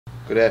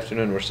Good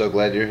afternoon. We're so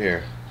glad you're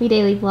here. We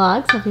daily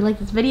vlog, so if you like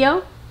this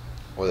video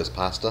or this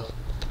pasta,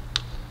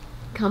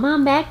 come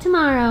on back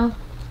tomorrow.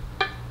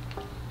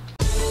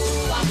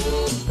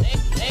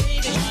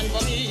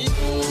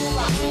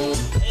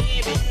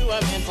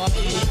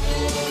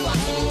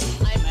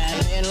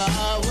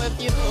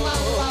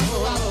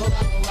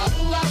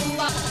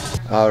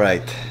 All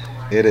right,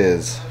 it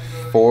is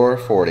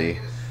 4:40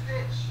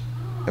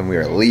 and we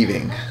are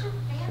leaving.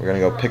 We're gonna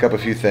go pick up a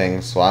few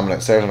things.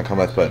 Well, Sarah's gonna come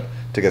with, but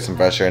to get some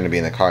fresh air and to be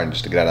in the car and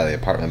just to get out of the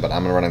apartment. But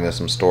I'm gonna run into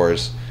some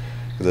stores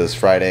because it's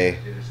Friday.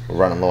 We're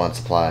running low on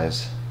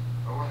supplies,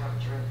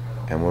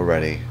 and we're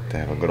ready to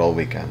have a good old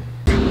weekend.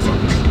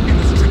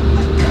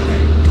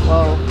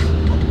 Whoa!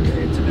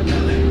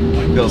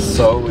 It feels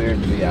so weird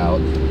to be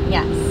out.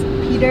 Yes,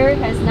 Peter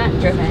has not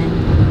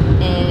driven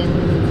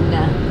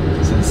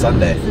Since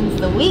Sunday. Since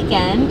the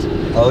weekend.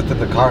 I looked at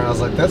the car and I was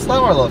like, that's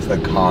not where I left the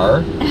car.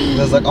 And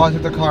I was like, oh, I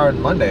took the car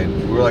on Monday.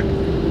 And we were like,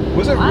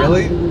 was it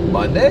really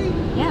Monday?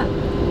 Yeah.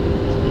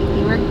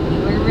 You were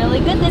really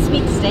good this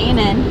week staying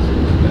in.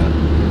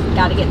 Yeah.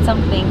 Got to get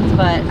some things,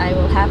 but I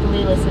will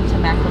happily listen to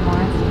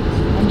Macklemore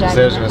and drive.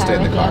 Sarah's going to stay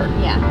in the car.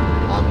 Yeah.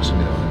 I'm just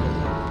going to do it.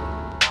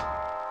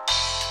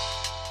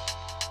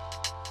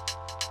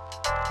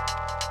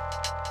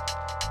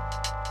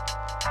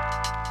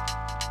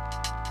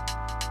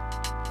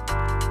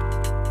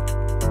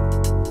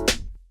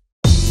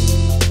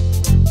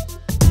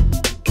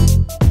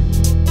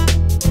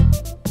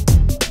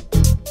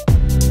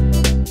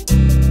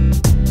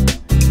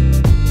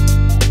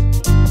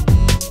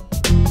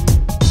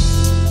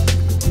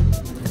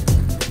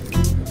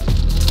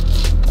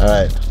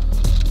 Alright.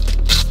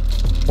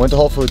 Went to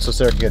Whole Foods so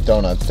Sarah could get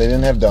donuts. They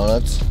didn't have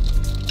donuts.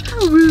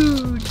 How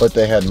rude. But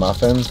they had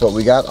muffins. But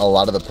we got a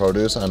lot of the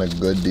produce on a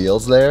good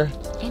deals there.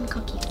 And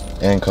cookies.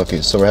 And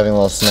cookies. So we're having a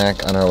little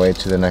snack on our way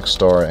to the next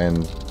store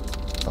and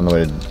on the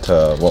way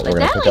to what we're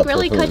going to pick up for food. That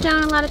really cut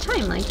down a lot of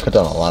time. Cut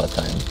down a lot of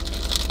time.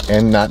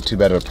 And not too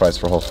bad of a price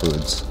for Whole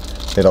Foods.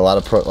 They had a lot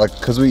of,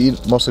 because we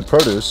eat mostly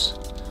produce,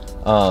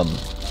 I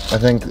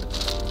think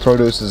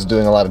produce is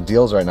doing a lot of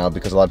deals right now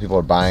because a lot of people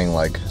are buying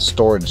like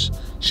storage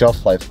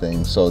shelf life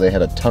things, so they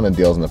had a ton of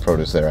deals in the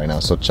produce there right now.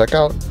 So check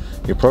out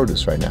your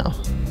produce right now.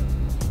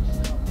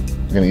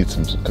 You're gonna eat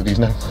some cookies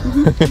now?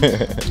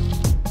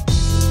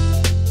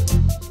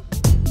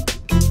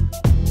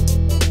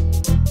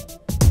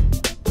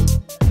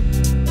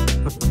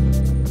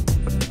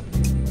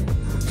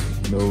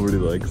 Nobody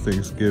likes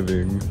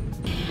Thanksgiving.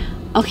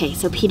 Okay,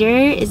 so Peter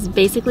is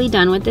basically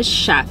done with this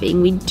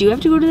shopping. We do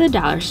have to go to the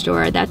dollar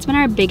store. That's been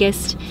our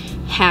biggest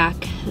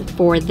hack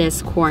for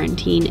this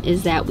quarantine,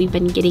 is that we've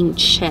been getting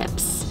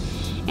chips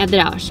at the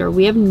dollar store.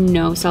 We have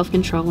no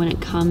self-control when it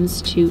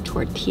comes to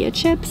tortilla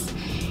chips,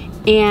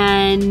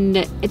 and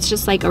it's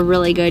just like a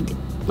really good,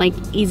 like,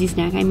 easy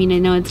snack. I mean, I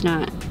know it's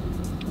not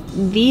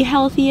the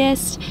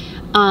healthiest.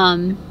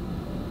 I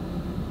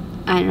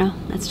don't know,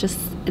 it's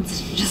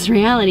just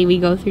reality. We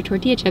go through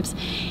tortilla chips,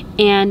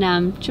 and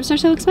chips are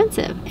so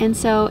expensive, and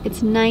so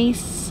it's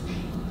nice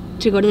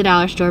to go to the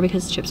dollar store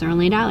because chips are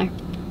only $1.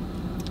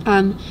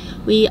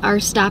 We are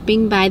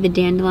stopping by the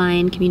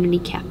Dandelion Community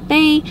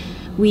Cafe.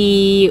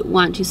 We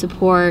want to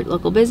support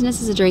local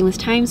businesses during this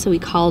time, so we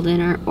called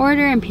in our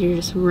order and Peter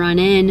just run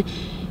in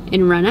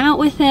and run out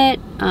with it.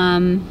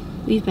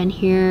 We've been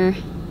here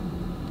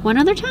one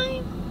other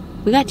time.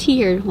 We got tea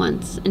here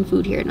once and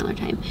food here another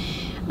time.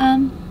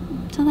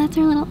 So that's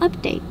our little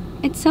update.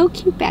 It's so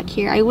cute back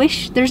here. I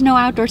wish there's no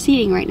outdoor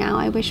seating right now.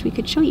 I wish we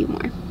could show you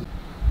more.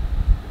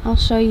 I'll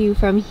show you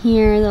from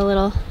here the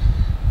little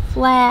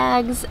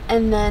flags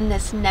and then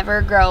this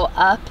Never Grow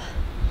Up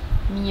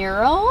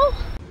mural.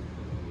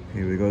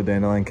 Here we go,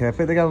 Dandelion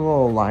Cafe. They got a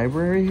little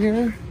library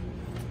here.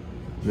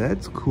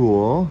 That's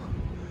cool.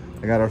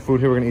 I got our food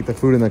here. We're gonna eat the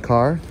food in the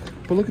car.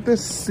 But look at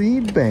this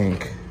seed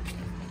bank.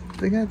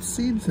 They got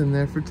seeds in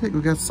there for take.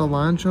 We got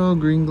cilantro,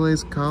 green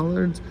glazed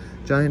collards,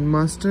 giant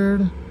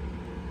mustard.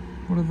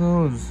 What are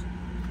those?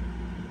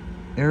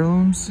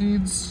 Heirloom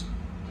seeds?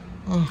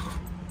 Oh,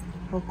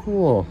 how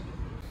cool.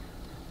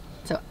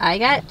 So I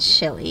got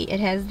chili. It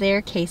has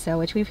their queso,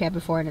 which we've had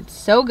before, and it's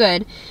so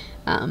good.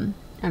 I'm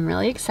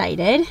really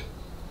excited.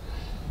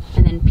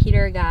 And then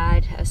Peter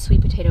got a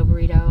sweet potato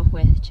burrito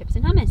with chips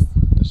and hummus.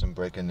 There's some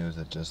breaking news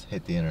that just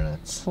hit the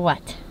internets.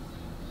 What?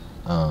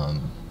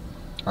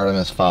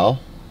 Artemis Fowl.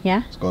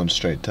 Yeah? It's going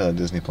straight to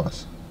Disney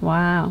Plus.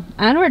 Wow.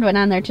 Onward went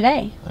on there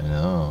today. I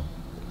know.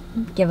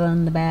 Give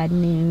them the bad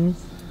news.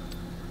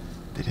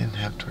 They didn't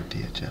have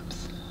tortilla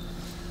chips.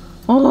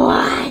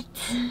 What?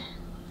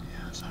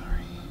 Yeah,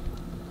 sorry.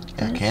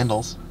 Got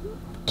candles.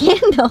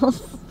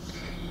 Candles?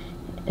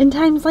 In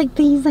times like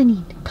these, I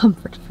need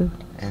comfort food.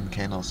 And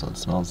candles, so it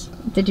smells.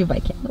 Did you buy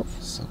candles?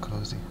 So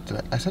cozy.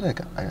 I said I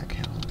got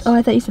candles. Oh,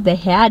 I thought you said they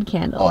had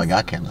candles. Oh, I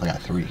got candles. I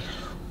got 3.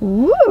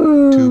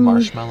 Ooh. 2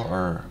 marshmallow,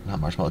 or not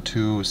marshmallow,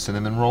 2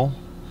 cinnamon roll,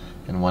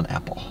 and 1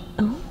 apple.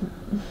 Oh.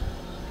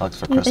 Alex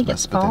for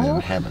Christmas, but they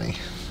didn't have any.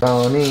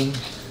 Brownie.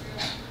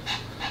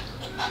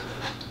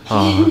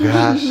 Oh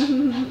gosh.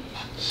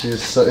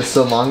 It's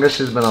the longest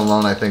she's been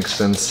alone, I think,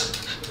 since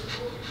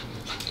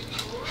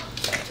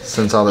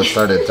since all this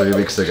started 3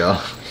 weeks ago.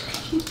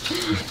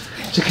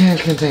 You can't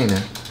contain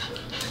it.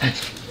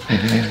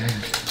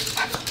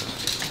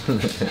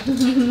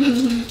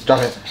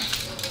 Drop it.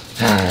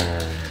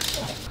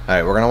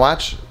 Alright, we're gonna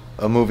watch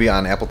a movie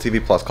on Apple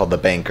TV Plus called The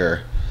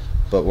Banker.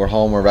 But we're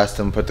home, we're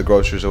resting, put the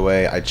groceries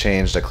away. I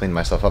changed, I cleaned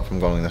myself up from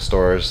going to the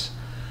stores.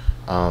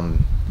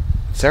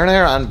 Sarah and I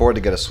are on board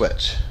to get a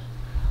Switch.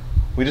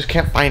 We just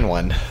can't find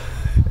one.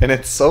 And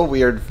it's so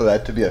weird for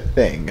that to be a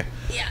thing.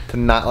 Yeah. To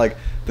not, like,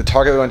 the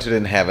Target we went to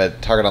didn't have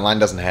it. Target Online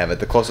doesn't have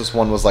it. The closest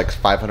one was like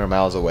 500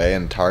 miles away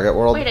in Target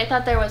World. Wait, I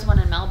thought there was one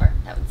in Melbourne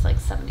that was like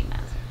 70 miles.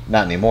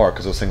 Not anymore,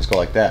 because those things go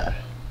like that.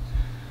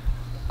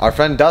 Our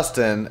friend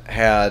Dustin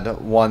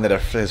had one that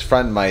his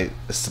friend might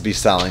be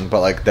selling,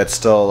 but like that's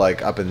still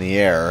like up in the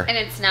air. And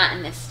it's not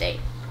in this state.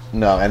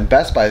 No, and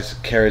Best Buy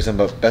carries them,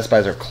 but Best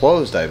Buys are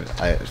closed,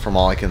 from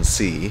all I can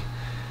see.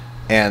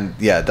 And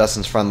yeah,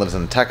 Dustin's friend lives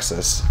in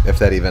Texas, if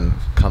that even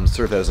comes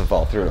through, if that doesn't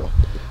fall through.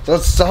 So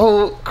it's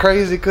so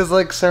crazy, because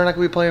like Sarah and I could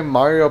be playing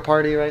Mario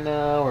Party right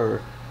now,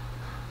 or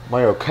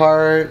Mario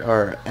Kart,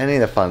 or any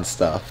of the fun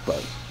stuff,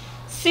 but...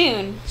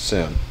 Soon.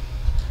 Soon.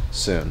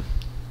 Soon.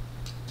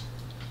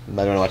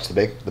 Now, do you want to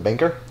watch The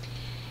Banker?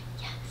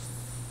 Yes.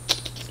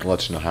 I'll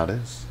let you know how it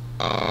is.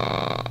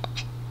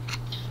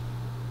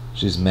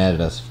 She's mad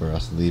at us for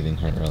us leaving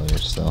her earlier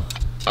still.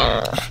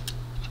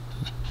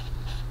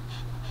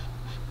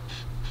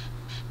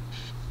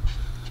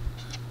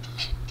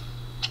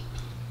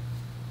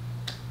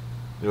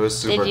 It was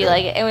super good. Did you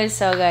like it? It was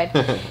so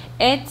good.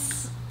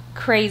 It's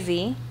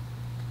crazy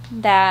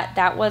that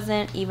that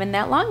wasn't even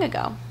that long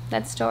ago,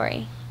 that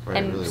story. Right,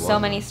 and really so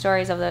many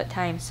stories of that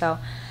time. So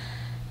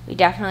we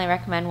definitely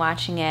recommend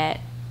watching it.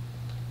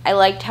 I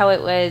liked how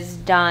it was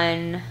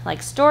done,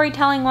 like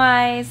storytelling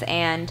wise,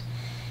 and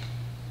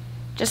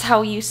just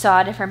how you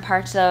saw different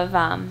parts of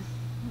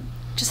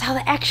just how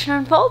the action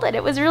unfolded.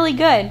 It was really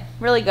good,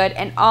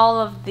 and all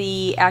of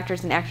the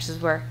actors and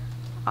actresses were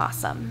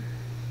awesome.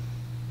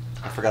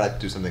 I forgot I had to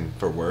do something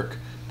for work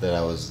that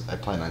I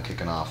planned on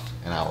kicking off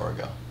an hour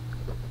ago.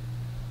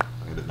 I'm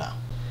gonna do it now.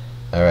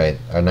 Alright,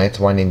 our night's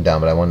winding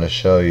down, but I wanted to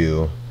show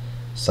you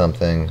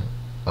something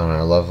on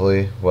our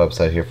lovely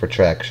website here for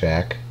Track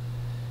Shack.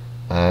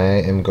 I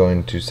am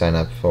going to sign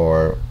up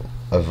for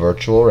a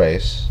virtual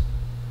race.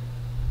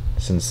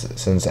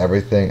 Since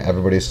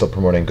everybody's still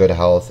promoting good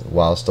health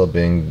while still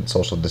being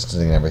social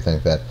distancing and everything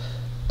like that,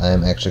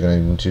 I'm actually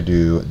going to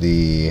do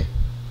the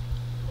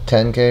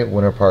 10K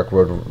Winter Park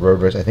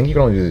road race. I think you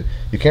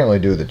can't really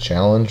do the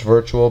challenge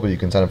virtual, but you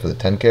can sign up for the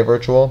 10K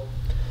virtual.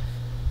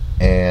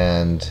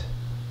 And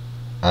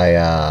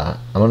I'm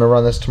gonna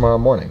run this tomorrow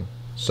morning.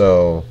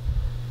 So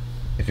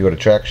if you go to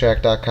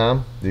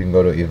trackshack.com, you can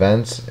go to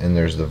events and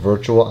there's the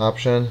virtual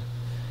option,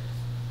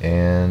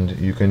 and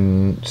you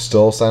can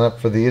still sign up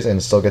for these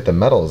and still get the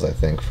medals, I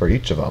think, for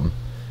each of them.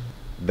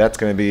 That's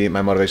gonna be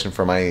my motivation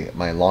for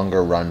my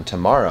longer run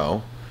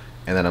tomorrow.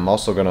 And then I'm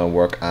also gonna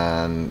work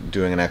on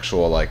doing an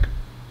actual like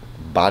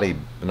not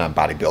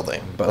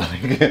bodybuilding, but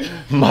like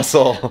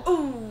muscle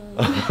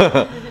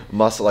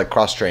like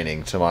cross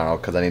training tomorrow,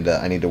 because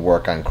I need to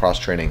work on cross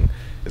training.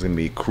 Is gonna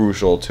be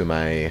crucial to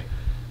my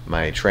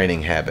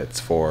training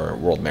habits for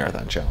World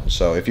Marathon Challenge.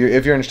 So if you're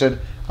interested,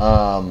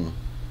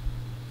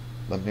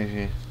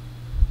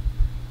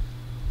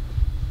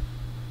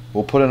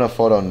 we'll put in a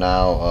photo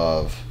now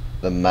of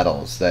the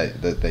medals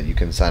that you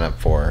can sign up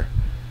for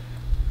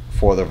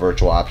the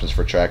virtual options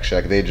for Track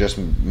Shack. They just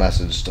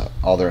messaged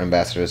all their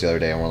ambassadors the other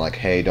day and were like,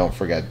 hey, don't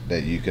forget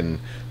that you can,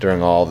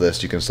 during all of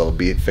this, you can still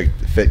be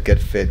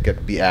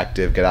be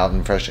active, get out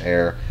in fresh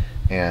air,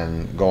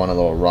 and go on a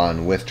little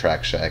run with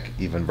Track Shack,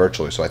 even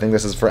virtually. So I think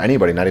this is for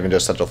anybody, not even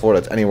just Central Florida.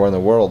 It's anywhere in the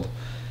world.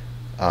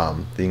 That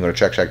you can go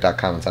to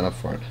trackshack.com and sign up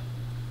for it.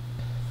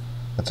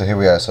 And so here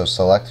we are. So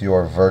select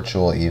your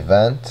virtual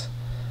event,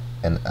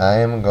 and I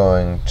am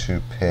going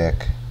to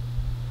pick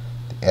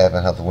the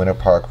Advent Health Winter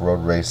Park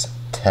Road Race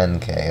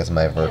 10K as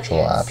my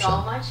virtual option.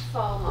 So much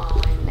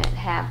FOMO when it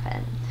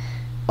happened.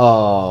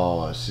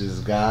 Oh, she's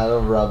gotta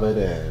rub it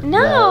in.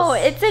 No,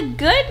 yes. It's a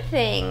good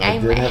thing.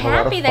 I'm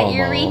happy that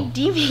you're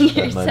redeeming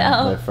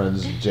yourself. My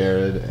friends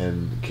Jared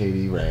and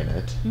Katie ran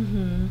it,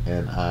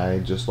 and I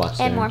just watched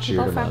them and more cheered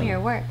people them from on. your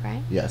work,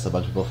 right? Yes, a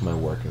bunch of people from my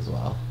work as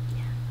well.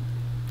 Yeah.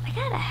 I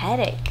got a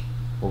headache.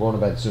 We're going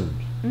to bed soon.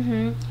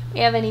 We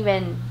haven't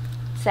even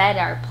said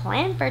our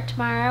plan for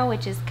tomorrow,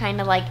 which is kind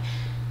of like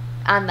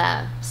on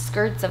the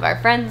skirts of our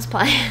friends'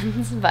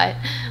 plans, but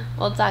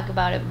we'll talk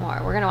about it more.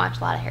 We're going to watch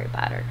a lot of Harry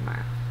Potter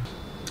tomorrow.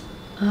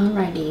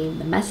 Alrighty,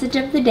 the message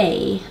of the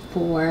day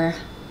for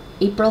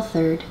April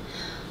 3rd.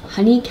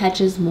 Honey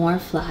catches more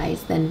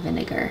flies than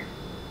vinegar.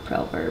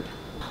 Proverb.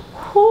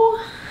 Whew,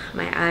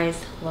 my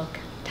eyes look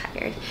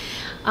tired.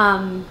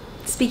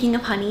 Speaking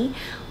of honey,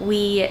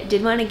 we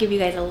did want to give you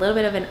guys a little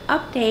bit of an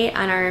update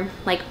on our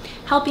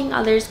Helping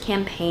Others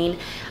campaign.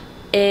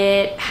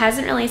 It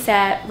hasn't really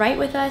sat right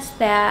with us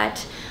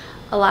that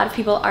a lot of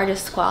people are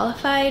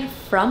disqualified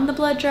from the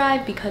blood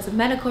drive because of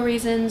medical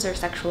reasons or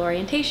sexual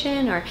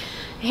orientation or a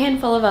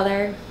handful of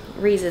other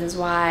reasons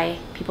why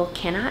people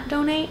cannot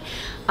donate,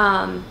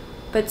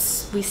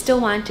 but we still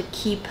want to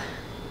keep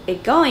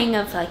it going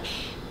of like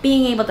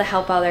being able to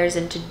help others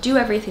and to do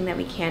everything that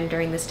we can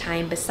during this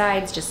time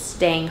besides just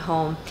staying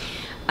home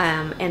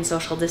and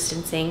social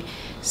distancing.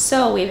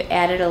 So we've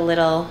added a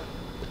little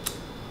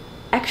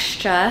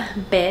extra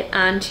bit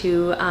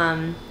onto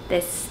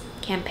this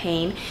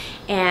campaign,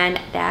 and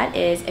that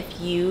is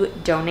if you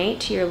donate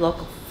to your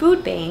local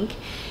food bank,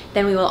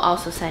 then we will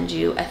also send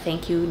you a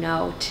thank you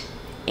note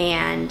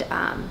and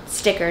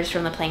stickers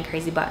from the Plain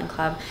Crazy Button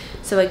Club.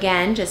 So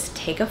again, just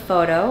take a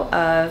photo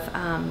of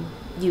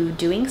you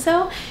doing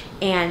so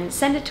and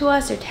send it to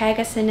us or tag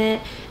us in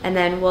it, and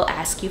then we'll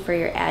ask you for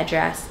your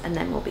address, and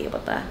then we'll be able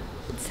to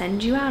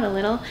send you out a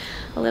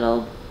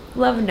little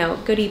love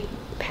note goodie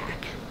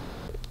pack.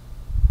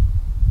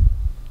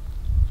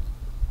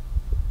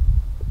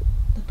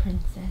 The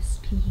princess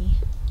pea.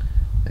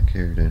 I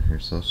carried in her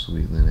so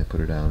sweetly, and I put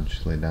her down.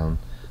 She lay down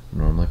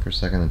normally for a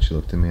second, and she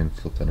looked at me and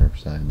flipped on her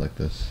side like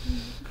this.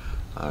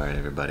 Alright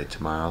everybody,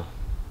 tomorrow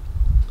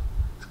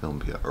it's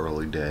gonna be an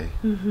early day.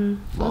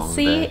 We'll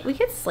see. We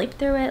could sleep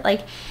through it.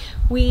 Like,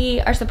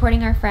 we are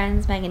supporting our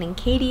friends Megan and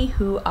Katie,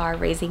 who are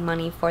raising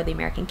money for the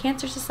American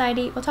Cancer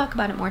Society. We'll talk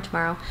about it more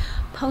tomorrow,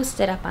 post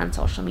it up on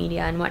social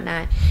media and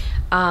whatnot.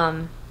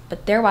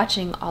 But they're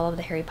watching all of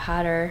the Harry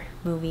Potter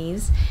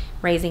movies,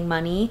 raising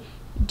money,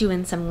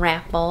 doing some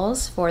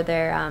raffles for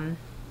their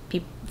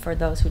for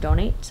those who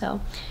donate.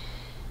 So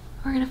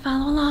we're gonna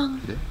follow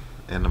along. Yeah.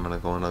 And I'm gonna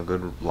go on a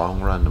good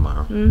long run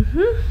tomorrow.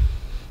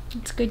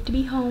 It's good to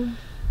be home.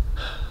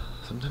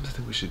 Sometimes I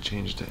think we should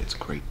change that. It's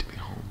great to be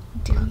home.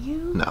 Do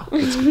you? No,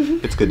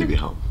 it's good to be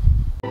home.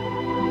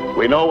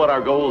 We know what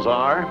our goals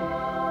are.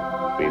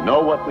 We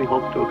know what we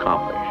hope to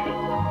accomplish.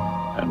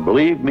 And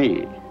believe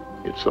me,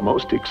 it's the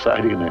most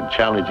exciting and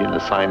challenging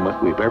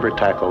assignment we've ever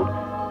tackled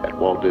at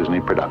Walt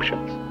Disney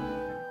Productions.